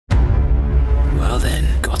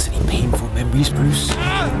memories, Bruce?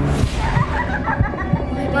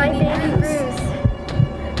 My baby Bruce.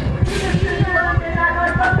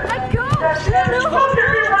 Let go!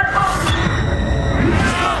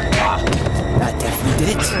 That definitely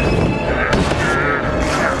did it.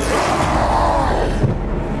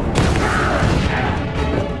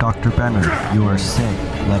 Dr. Banner, you are sick.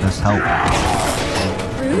 Let us help.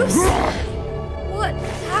 Bruce? What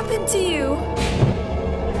happened to you?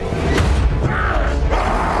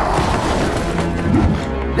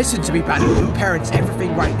 Listen to me, Banner. Parents,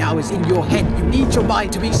 everything right now is in your head. You need your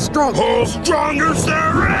mind to be strong. As strong as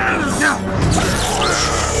there is! Now!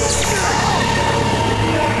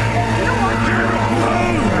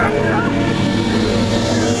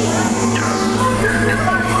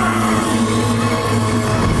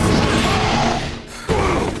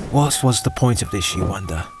 What was the point of this, you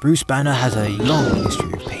wonder? Bruce Banner has a long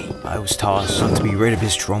history of pain. I was tasked not to be rid of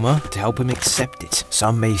his trauma, but to help him accept it.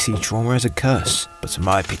 Some may see trauma as a curse, but in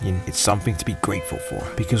my opinion, it's something to be grateful for.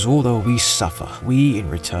 Because although we suffer, we in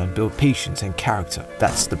return build patience and character.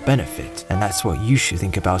 That's the benefit, and that's what you should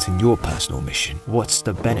think about in your personal mission. What's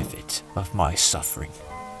the benefit of my suffering?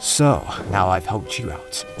 So, now I've helped you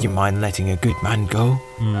out. You mind letting a good man go?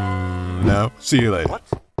 No. See you later. What?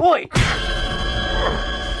 Boy!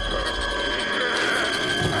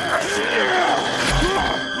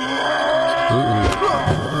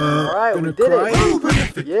 Alright, we did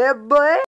it. Yeah, boy.